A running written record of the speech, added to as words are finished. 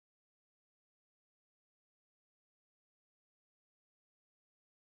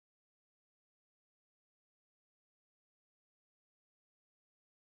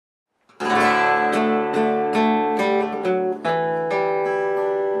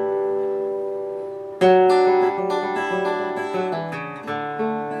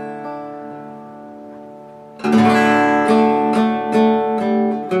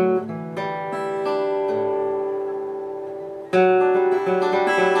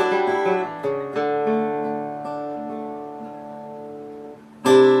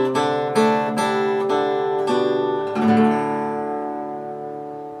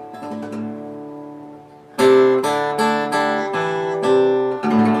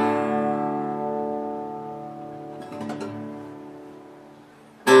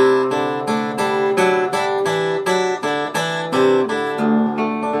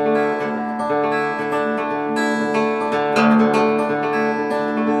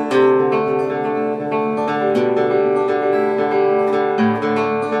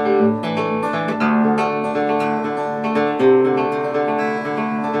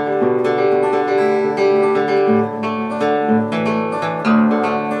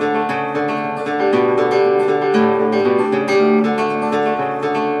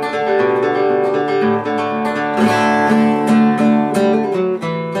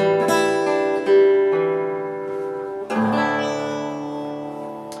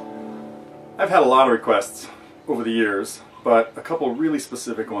I've had a lot of requests over the years, but a couple really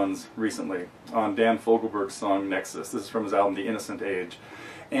specific ones recently on Dan Fogelberg's song Nexus. This is from his album The Innocent Age.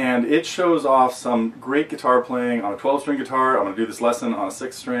 And it shows off some great guitar playing on a 12-string guitar. I'm going to do this lesson on a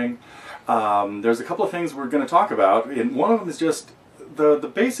 6-string. There's a couple of things we're going to talk about, and one of them is just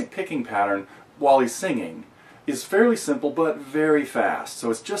the basic picking pattern while he's singing is fairly simple but very fast.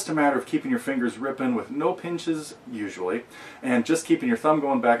 So it's just a matter of keeping your fingers ripping with no pinches usually, and just keeping your thumb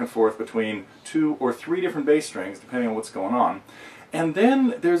going back and forth between 2 or 3 different bass strings depending on what's going on. And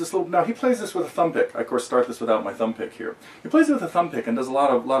then there's this little, now he plays this with a thumb pick. I of course start this without my thumb pick here. He plays it with a thumb pick and does a lot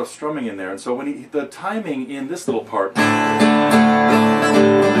of strumming in there, and so when the timing in this little part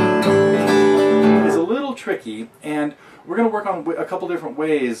is a little tricky, and we're going to work on a couple different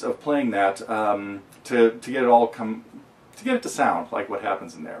ways of playing that to get it all to get it to sound like what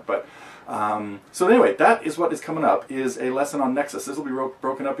happens in there. But so anyway, that is what is coming up, is a lesson on Nexus. This will be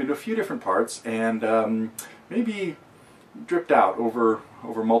broken up into a few different parts and maybe dripped out over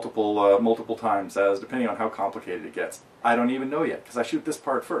multiple times, as depending on how complicated it gets. I don't even know yet because I shoot this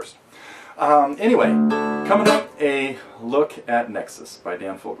part first. Anyway, coming up, a look at Nexus by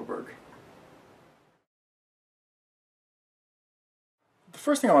Dan Fogelberg. The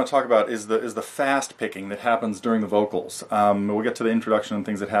first thing I want to talk about is the fast picking that happens during the vocals. We'll get to the introduction and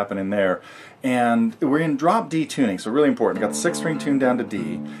things that happen in there. And we're in drop D tuning, so really important. I got the 6th string tuned down to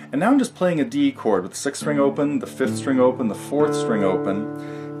D. And now I'm just playing a D chord with the 6th string open, the 5th string open, the 4th string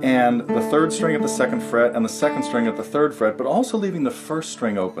open, and the 3rd string at the 2nd fret, and the 2nd string at the 3rd fret, but also leaving the 1st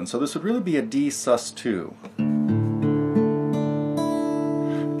string open. So this would really be a D sus2.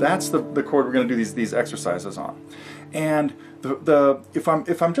 That's the chord we're going to do these exercises on. And if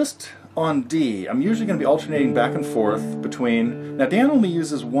I'm just on D, I'm usually going to be alternating back and forth between. Now Dan only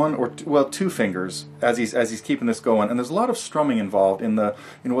uses 1 or 2 fingers as he's keeping this going, and there's a lot of strumming involved in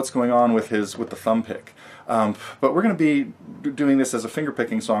what's going on with the thumb pick. But we're going to be doing this as a finger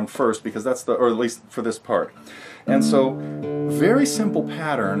picking song first, because that's or at least for this part. And so, very simple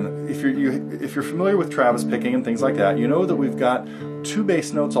pattern. If you're familiar with Travis picking and things like that, you know that we've got 2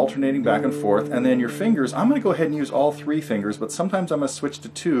 bass notes alternating back and forth, and then your fingers, I'm going to go ahead and use all 3 fingers, but sometimes I'm going to switch to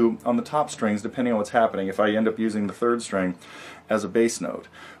 2 on the top strings depending on what's happening, if I end up using the 3rd string as a bass note.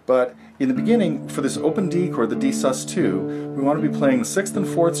 But in the beginning, for this open D chord, the D sus2, we want to be playing the 6th and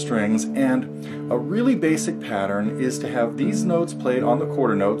 4th strings, and a really basic pattern is to have these notes played on the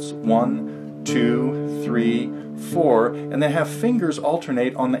quarter notes, 1, 2, 3, 4, and then have fingers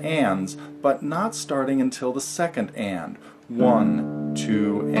alternate on the ands, but not starting until the 2nd and. 1,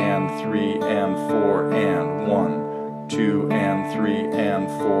 2, and 3, and 4, and 1, 2, and 3, and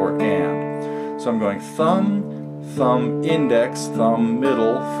 4, and. So I'm going thumb, thumb, index, thumb,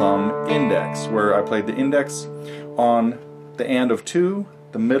 middle, thumb, index, where I played the index on the and of 2,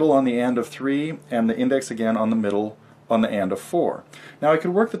 the middle on the and of 3, and the index again on the middle on the and of 4. Now I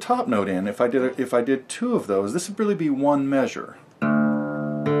could work the top note in if I did 2 of those. This would really be 1 measure.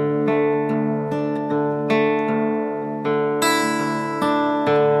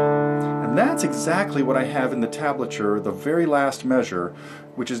 And that's exactly what I have in the tablature, the very last measure,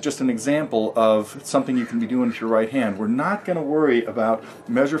 which is just an example of something you can be doing with your right hand. We're not going to worry about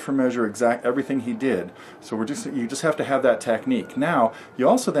measure for measure exact everything he did. So you just have to have that technique. Now, you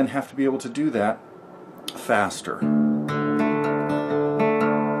also then have to be able to do that faster.